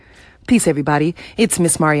Peace, everybody. It's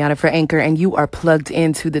Miss Mariana for Anchor, and you are plugged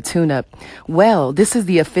into the tune-up. Well, this is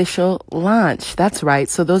the official launch. That's right.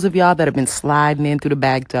 So those of y'all that have been sliding in through the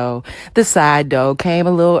back door, the side door, came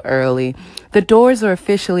a little early. The doors are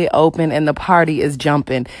officially open, and the party is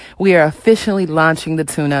jumping. We are officially launching the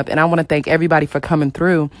tune-up, and I want to thank everybody for coming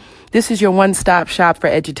through. This is your one-stop shop for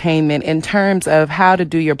edutainment in terms of how to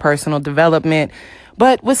do your personal development,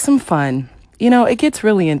 but with some fun. You know, it gets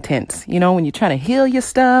really intense, when you're trying to heal your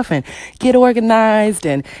stuff and get organized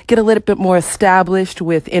and get a little bit more established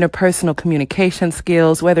with interpersonal communication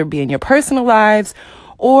skills, whether it be in your personal lives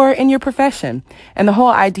or in your profession. And the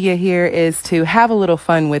whole idea here is to have a little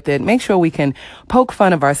fun with it. Make sure we can poke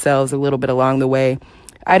fun of ourselves a little bit along the way.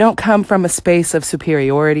 I don't come from a space of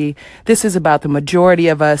superiority. This is about the majority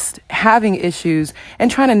of us having issues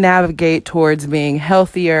and trying to navigate towards being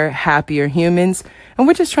healthier, happier humans. And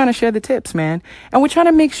we're just trying to share the tips, man. And we're trying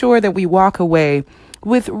to make sure that we walk away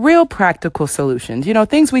with real practical solutions,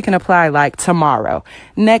 things we can apply like tomorrow,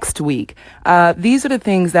 next week. These are the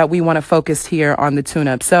things that we want to focus here on the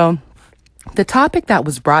tune-up. So the topic that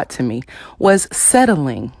was brought to me was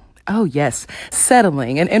settling. Oh, yes,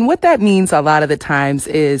 settling. And what that means a lot of the times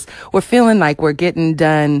is we're feeling like we're getting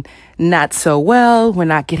done not so well. We're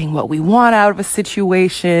not getting what we want out of a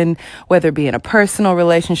situation, whether it be in a personal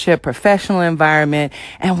relationship, professional environment,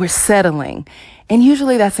 and we're settling. And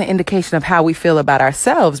usually that's an indication of how we feel about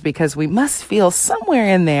ourselves, because we must feel somewhere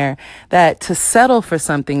in there that to settle for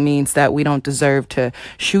something means that we don't deserve to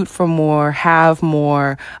shoot for more, have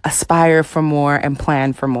more, aspire for more, and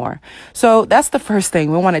plan for more. So that's the first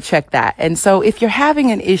thing. We want to check that. And so if you're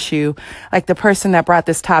having an issue, like the person that brought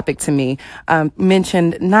this topic to me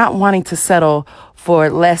mentioned not wanting to settle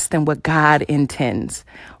for less than what God intends,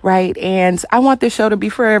 right? And I want this show to be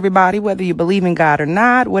for everybody, whether you believe in God or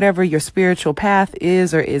not, whatever your spiritual path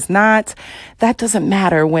is or is not. That doesn't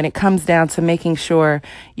matter when it comes down to making sure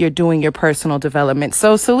you're doing your personal development.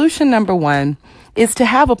 So solution number one is to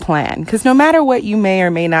have a plan, because no matter what you may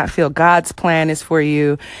or may not feel God's plan is for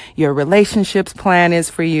you, your relationship's plan is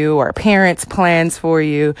for you, or parents' plans for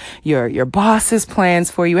you, your boss's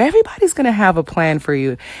plans for you. Everybody's going to have a plan for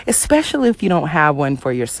you, especially if you don't have one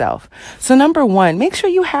for yourself. So number one, make sure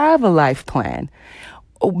you have a life plan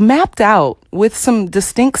mapped out with some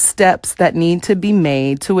distinct steps that need to be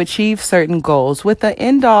made to achieve certain goals, with the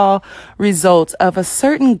end all result of a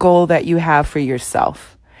certain goal that you have for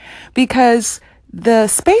yourself. Because the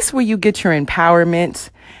space where you get your empowerment,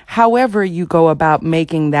 however you go about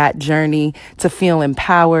making that journey to feel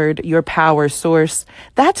empowered, your power source,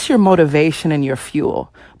 that's your motivation and your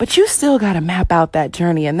fuel. But you still got to map out that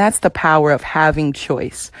journey, and that's the power of having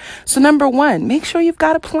choice. So number one, make sure you've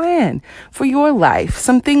got a plan for your life,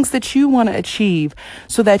 some things that you want to achieve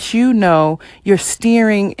so that you're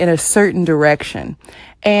steering in a certain direction.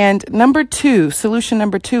 And solution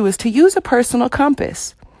number two is to use a personal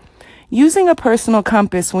compass. Using a personal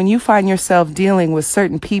compass when you find yourself dealing with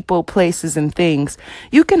certain people, places, and things,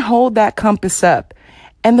 you can hold that compass up.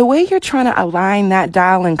 And the way you're trying to align that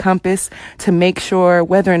dial and compass to make sure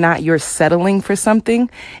whether or not you're settling for something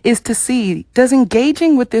is to see, does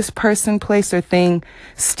engaging with this person, place, or thing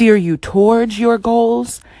steer you towards your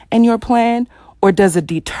goals and your plan, or does it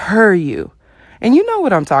deter you? And you know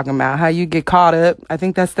what I'm talking about, how you get caught up. I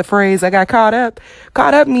think that's the phrase, I got caught up.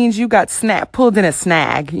 Caught up means you got pulled in a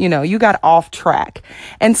snag, you got off track.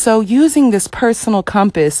 And so using this personal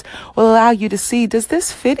compass will allow you to see, does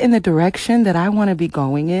this fit in the direction that I want to be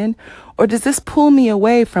going in? Or does this pull me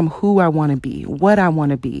away from who I want to be, what I want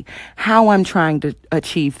to be, how I'm trying to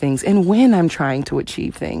achieve things, and when I'm trying to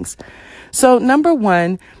achieve things? So number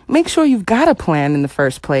one, make sure you've got a plan in the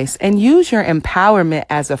first place and use your empowerment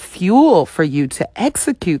as a fuel for you to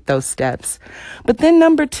execute those steps. But then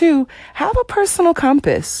number two, have a personal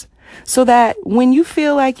compass so that when you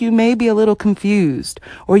feel like you may be a little confused,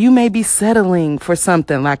 or you may be settling for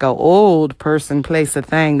something like an old person, place, or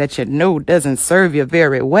thing that doesn't serve you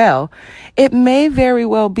very well, it may very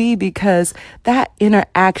well be because that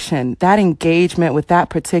interaction, that engagement with that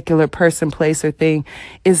particular person, place, or thing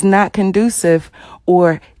is not conducive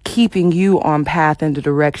or keeping you on path in the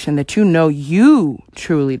direction that you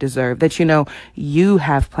truly deserve, that you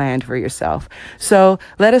have planned for yourself. So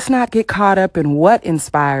let us not get caught up in what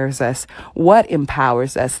inspires us, what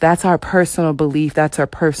empowers us. That's our personal belief. That's our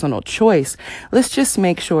personal choice. Let's just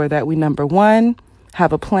make sure that we, number one,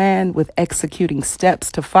 have a plan with executing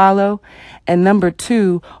steps to follow. And number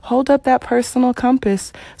two, hold up that personal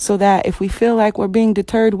compass so that if we feel like we're being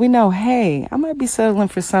deterred, we know, hey, I might be settling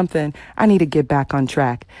for something. I need to get back on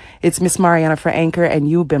track. It's Miss Mariana for Anchor, and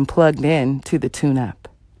you've been plugged in to the tune-up.